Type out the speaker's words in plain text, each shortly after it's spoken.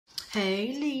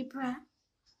Hey Libra,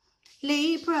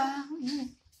 Libra,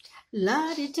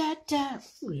 la di da da,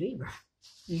 Libra,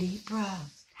 Libra,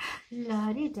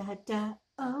 la di da da,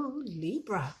 oh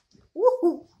Libra,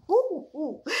 ooh, ooh,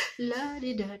 ooh, la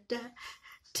di da da,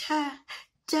 ta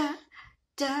da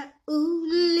da, ooh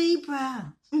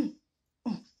Libra,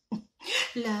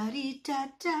 la di da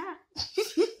da.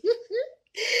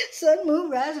 Sun, Moon,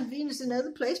 Rising, Venus, and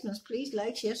other placements. Please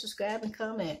like, share, subscribe, and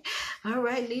comment. All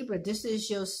right, Libra, this is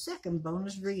your second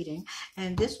bonus reading,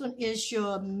 and this one is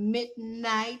your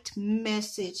midnight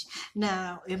message.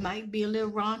 Now, it might be a little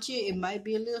raunchy, it might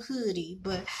be a little hoody,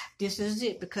 but this is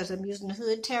it because I'm using the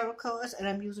hood tarot cards and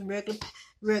I'm using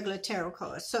regular tarot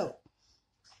cards. So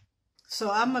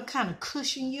I'm going to kind of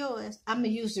cushion yours. I'm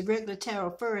going to use the regular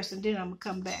tarot first, and then I'm going to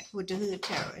come back with the hood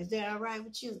tarot. Is that all right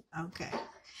with you? Okay.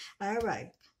 All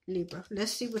right, Libra.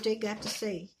 Let's see what they got to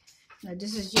say. Now,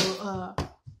 this is your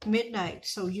midnight,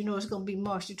 so you know it's going to be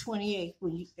March the 28th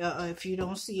when you, if you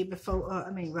don't see it before,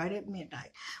 right at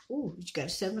midnight. Ooh, you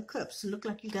got 7 of Cups. Look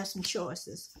like you got some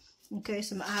choices. Okay,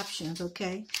 some options,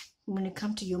 okay, when it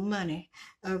comes to your money.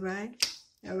 All right.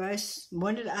 All right,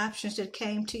 one of the options that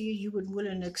came to you, you were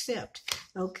willing to accept,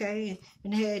 okay,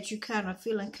 and had you kind of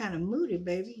feeling kind of moody,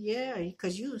 baby, yeah,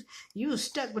 because you was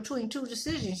stuck between 2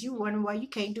 decisions. You wondering why you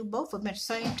can't do both of them at the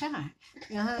same time.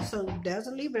 So there's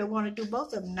a Libra that want to do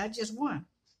both of them, not just one.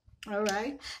 All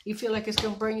right, you feel like it's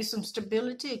gonna bring you some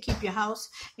stability, keep your house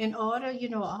in order, you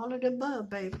know, all of the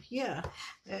above, baby. Yeah,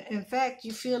 in fact,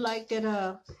 you feel like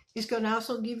that. It's gonna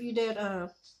also give you that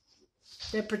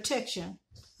protection.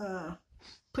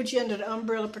 Put you under the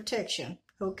umbrella protection,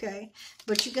 okay?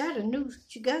 But you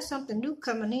got something new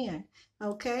coming in,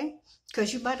 okay?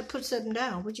 Because you about to put something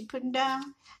down. What you putting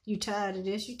down? You tired of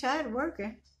this? You tired of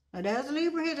working? Now, there's a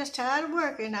Libra here that's tired of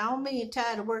working. I don't mean you're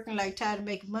tired of working like tired of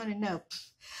making money. No,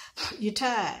 you're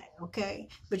tired, okay?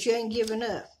 But you ain't giving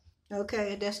up,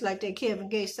 okay? That's like that Kevin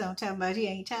Gates song talking about he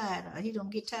ain't tired. Or he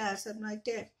don't get tired, something like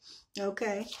that,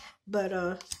 okay? But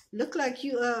look like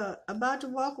you about to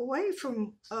walk away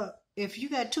from if you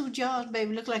got 2 jobs,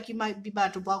 baby, look like you might be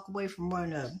about to walk away from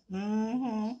one of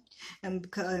them.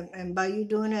 And by you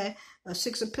doing that,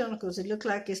 6 of Pentacles, it look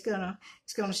like it's gonna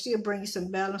still bring you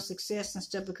some balance, success, and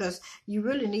stuff because you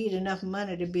really need enough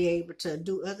money to be able to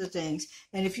do other things.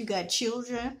 And if you got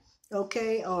children,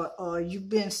 okay, or you've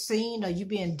been seen or you've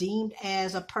been deemed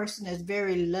as a person that's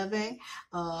very loving,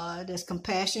 that's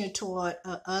compassionate toward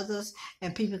others,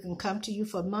 and people can come to you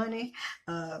for money.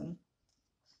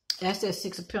 That's that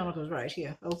 6 of Pentacles right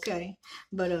here, okay?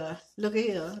 But look at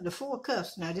here, the 4 of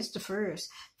Cups. Now, this is the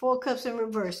first. 4 of Cups in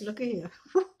reverse. Look at here.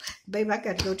 Baby, I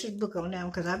got to go to the book on that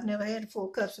one because I've never had the 4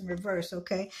 of Cups in reverse,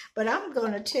 okay? But I'm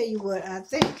going to tell you what I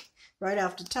think right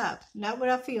off the top. Not what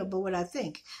I feel, but what I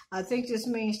think. I think this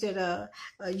means that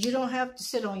you don't have to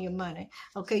sit on your money,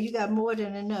 okay? You got more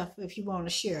than enough if you want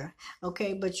to share,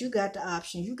 okay? But you got the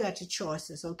option. You got the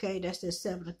choices, okay? That's the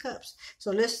 7 of Cups.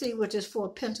 So let's see what this 4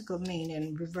 of Pentacles mean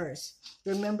in reverse.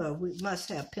 Remember, we must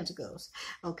have Pentacles,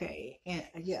 okay? And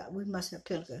yeah, we must have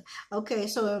Pentacles. Okay,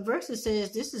 so in reverse it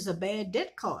says this is a bad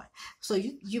debt card. So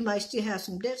you might still have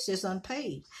some debts that's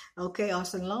unpaid, okay, or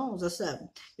some loans or something.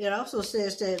 It also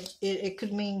says that it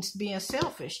could mean being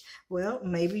selfish. Well,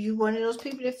 maybe you one of those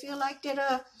people that feel like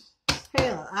that,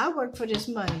 hell, I worked for this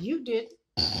money. You did.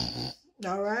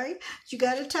 All right? You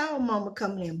got a Tower Mama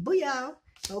coming in. Booyah.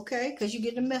 Okay? Because you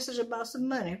get a message about some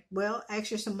money. Well,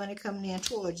 actually some money coming in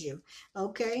towards you.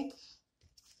 Okay?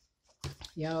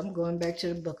 Y'all, I'm going back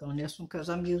to the book on this one because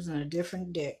I'm using a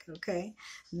different deck. Okay?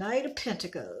 Knight of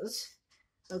Pentacles.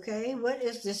 Okay? What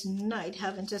is this Knight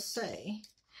having to say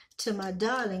to my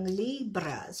darling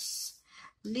Libras?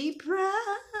 Libra,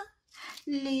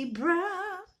 Libra,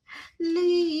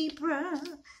 Libra.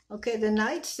 Okay, the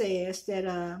Knight says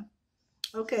that,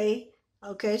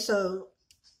 so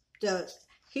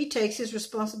he takes his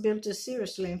responsibility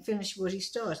seriously and finish what he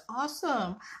starts.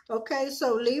 Awesome. Okay,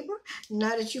 so Libra,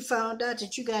 now that you found out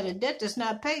that you got a debt that's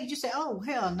not paid, you say, oh,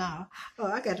 hell no.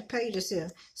 Oh, I got to pay this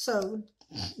here. So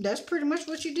that's pretty much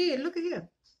what you did. Look at here.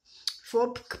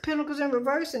 4 Pentacles in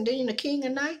reverse, and then the King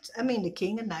of Knights. The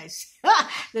King of Knights.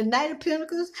 The Knight of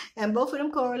Pentacles, and both of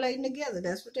them correlating together.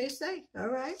 That's what they say. All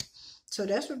right. So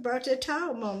that's what brought that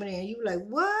Tower moment in. You were like,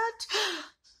 what?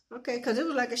 Okay, because it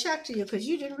was like a shock to you because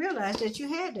you didn't realize that you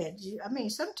had that.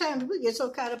 Sometimes we get so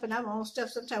caught up in our own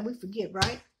stuff, sometimes we forget,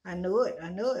 right? I know it.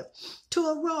 2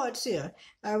 of Rods here.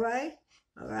 All right.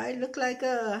 Look like,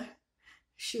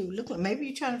 Shoot, look, maybe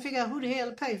you're trying to figure out who the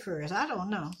hell to pay first. I don't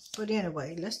know. But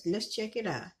anyway, let's check it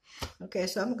out. Okay,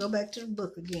 so I'm going to go back to the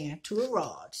book again. Two of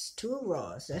Rods. Two of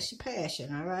Rods. That's your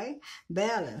passion, all right?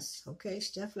 Balance. Okay,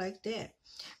 stuff like that.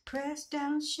 Press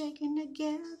down, shaking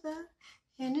together,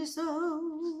 and it's all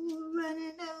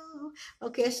running out.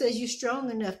 Okay, it says you're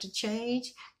strong enough to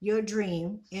change your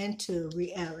dream into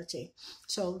reality.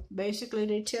 So basically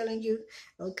they're telling you,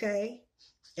 okay,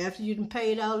 after you done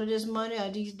paid all of this money or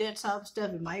these debts, all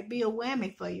stuff, it might be a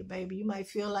whammy for you, baby. You might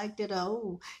feel like that,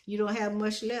 oh, you don't have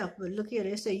much left. But look here,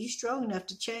 they say you're strong enough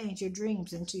to change your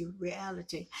dreams into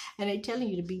reality. And they're telling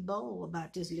you to be bold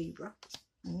about this, Libra.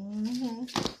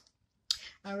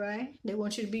 All right? They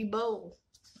want you to be bold,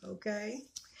 okay?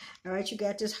 All right, you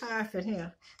got this Hierophant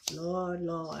here. Lord,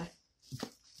 Lord.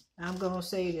 I'm going to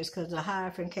say this because the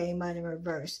Hierophant came out in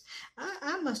reverse.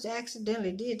 I must have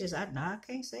accidentally did this. No, I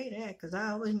can't say that because I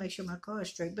always make sure my card is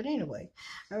straight. But anyway,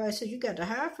 all right, so you got the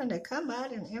Hierophant that come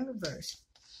out in reverse.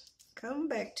 Come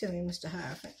back to me, Mr.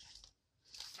 Hierophant.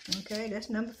 Okay,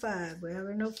 that's number 5. We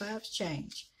already know 5's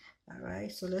change. All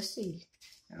right, so let's see.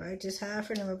 All right, this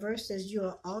Hierophant in reverse says you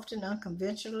are often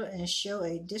unconventional and show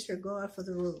a disregard for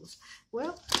the rules.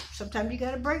 Well, sometimes you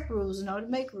got to break rules in order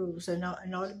to make rules in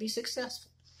order to be successful.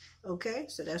 Okay,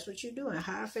 so that's what you're doing.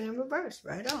 Hierophant in reverse,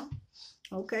 right on.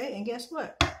 Okay, and guess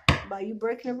what? By you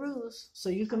breaking the rules so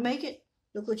you can make it,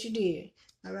 look what you did.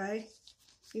 All right,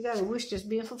 you got a wish that's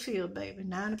being fulfilled, baby.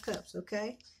 9 of Cups,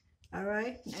 okay? All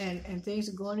right, and things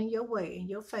are going in your way, in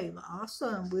your favor.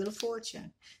 Awesome, Wheel of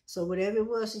Fortune. So whatever it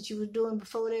was that you were doing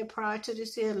before that, prior to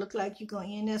this here, look like you're going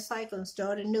to end that cycle and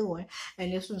start a new one.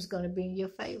 And this one's going to be in your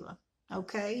favor.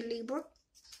 Okay, Libra?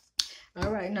 All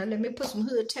right, now let me put some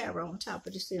Hood Tarot on top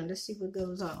of this here. Let's see what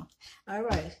goes on. All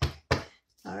right,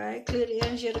 clear the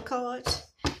energy of the cards.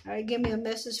 All right, give me a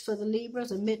message for the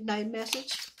Libras, a midnight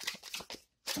message.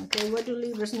 Okay, what do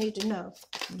Libras need to know?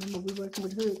 Remember, we're working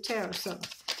with Hood Tarot, so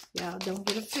y'all don't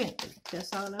get offended.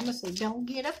 That's all I'm going to say. Don't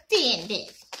get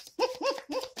offended.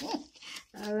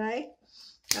 All right.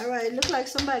 All right, look like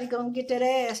somebody going to get that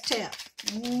ass tapped.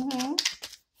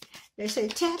 They say,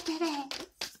 tap that ass.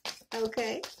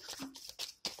 Okay.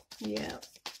 Yeah.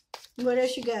 What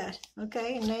else you got?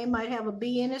 Okay. A name might have a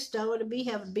B in it. Start with a B.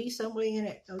 Have a B somewhere in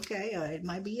it. Okay. Or it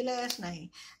might be your last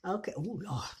name. Okay. Oh,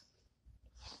 Lord.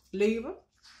 Libra.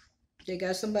 They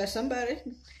got somebody.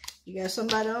 You got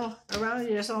somebody around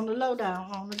you that's on the low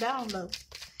down, on the down low.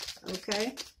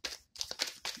 Okay.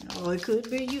 Or it could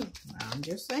be you. I'm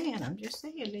just saying,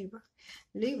 Libra.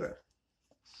 Libra.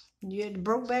 Yeah, the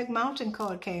Brokeback Mountain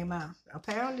card came out.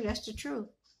 Apparently, that's the truth.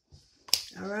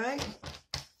 All right.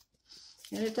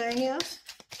 Anything else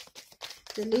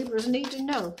the Libras need to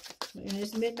know in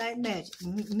this midnight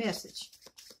message?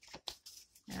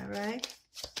 All right.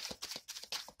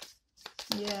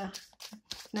 Yeah.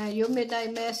 Now, your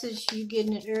midnight message, you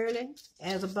getting it early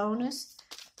as a bonus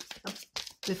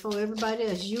before everybody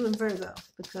else, you and Virgo,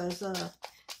 because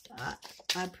I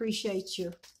appreciate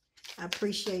you. I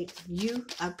appreciate you.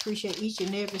 I appreciate each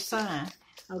and every sign,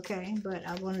 okay? But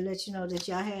I want to let you know that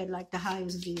y'all had like the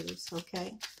highest views,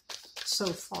 okay, so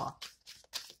far.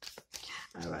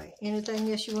 All right. Anything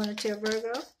else you want to tell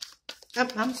Virgo?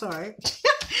 I'm sorry.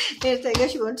 Anything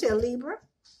else you want to tell Libra?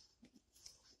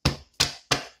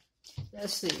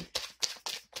 Let's see.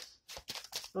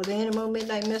 Are there any more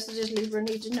midnight messages Libra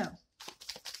need to know?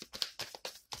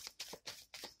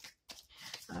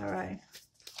 All right.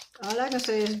 All I can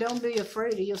say is don't be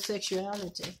afraid of your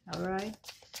sexuality, all right?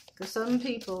 Because some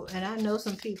people, and I know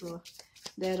some people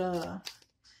that are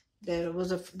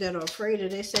afraid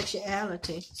of their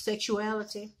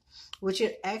sexuality, which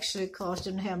it actually caused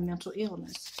them to have mental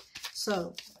illness.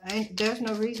 So there's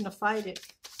no reason to fight it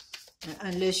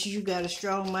unless you got a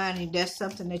strong mind and that's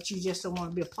something that you just don't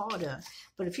want to be a part of.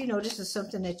 But if you know this is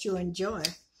something that you enjoy,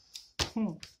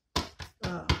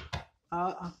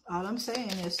 all I'm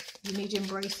saying is you need to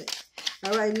embrace it.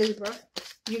 All right, Libra,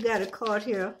 you got a card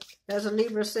here. There's a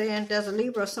Libra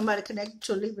somebody connected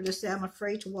to a Libra that say, I'm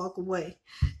afraid to walk away.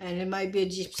 And it might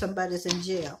be somebody that's in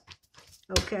jail,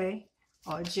 okay?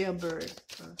 Or a jailbird.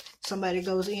 Or somebody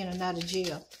goes in and out of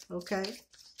jail, okay?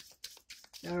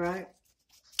 All right?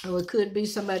 Or it could be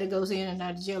somebody goes in and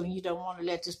out of jail and you don't want to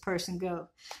let this person go.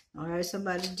 All right,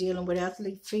 somebody's dealing with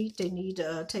athlete feet. They need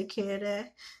to take care of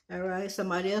that. All right,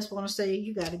 somebody else want to say,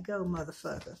 you got to go,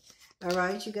 motherfucker. All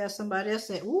right, you got somebody else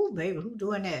say, ooh, baby, who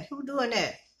doing that? Who doing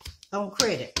that? On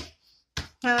credit.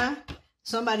 Huh?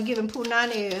 Somebody giving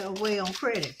punani away on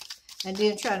credit and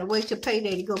then trying to wait till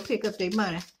payday to go pick up their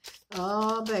money.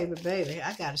 Oh, baby,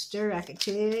 I got a story I can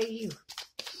tell you.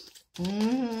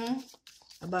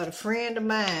 About a friend of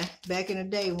mine back in the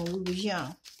day when we was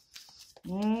young.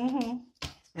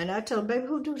 And I told her, baby,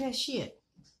 who do that shit?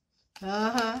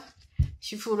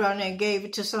 She fooled around there and gave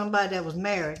it to somebody that was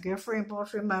married. Girlfriend,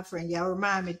 boyfriend, my friend. Y'all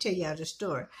remind me to tell y'all the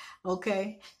story.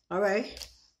 Okay? All right?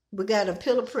 We got a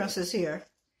pillow princess here.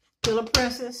 Pillow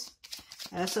princess.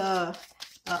 That's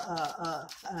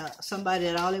somebody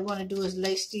that all they want to do is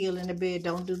lay still in the bed,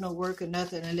 don't do no work or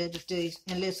nothing, and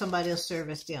let somebody else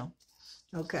service them.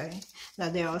 Okay? Now,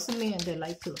 there are some men that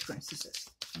like pillow princesses.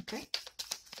 Okay?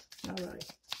 All right.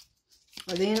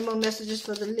 Are there any more messages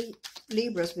for the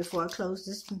Libras before I close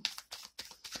this?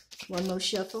 One more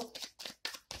shuffle.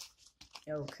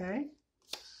 Okay.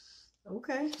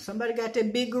 Okay. Somebody got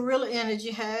that big gorilla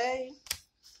energy. Hey.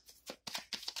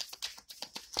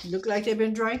 Look like they've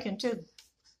been drinking too.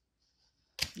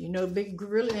 You know, big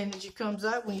gorilla energy comes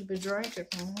out when you've been drinking.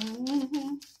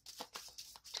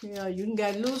 Yeah, you can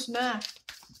get loose now.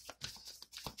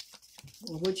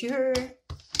 What you heard?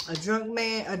 A drunk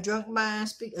man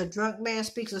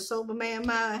speaks a sober man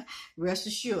mind. Rest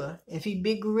assured, if he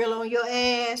big gorilla on your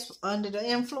ass under the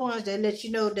influence, they let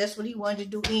you know that's what he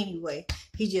wanted to do anyway.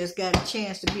 He just got a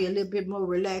chance to be a little bit more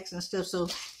relaxed and stuff, so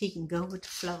he can go with the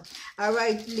flow. All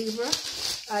right, Libra.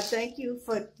 I thank you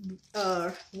for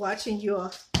watching your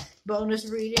bonus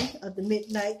reading of the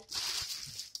midnight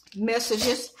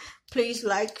messages. Please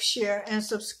like, share, and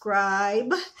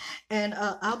subscribe. And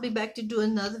I'll be back to do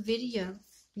another video.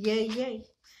 Yay, yay.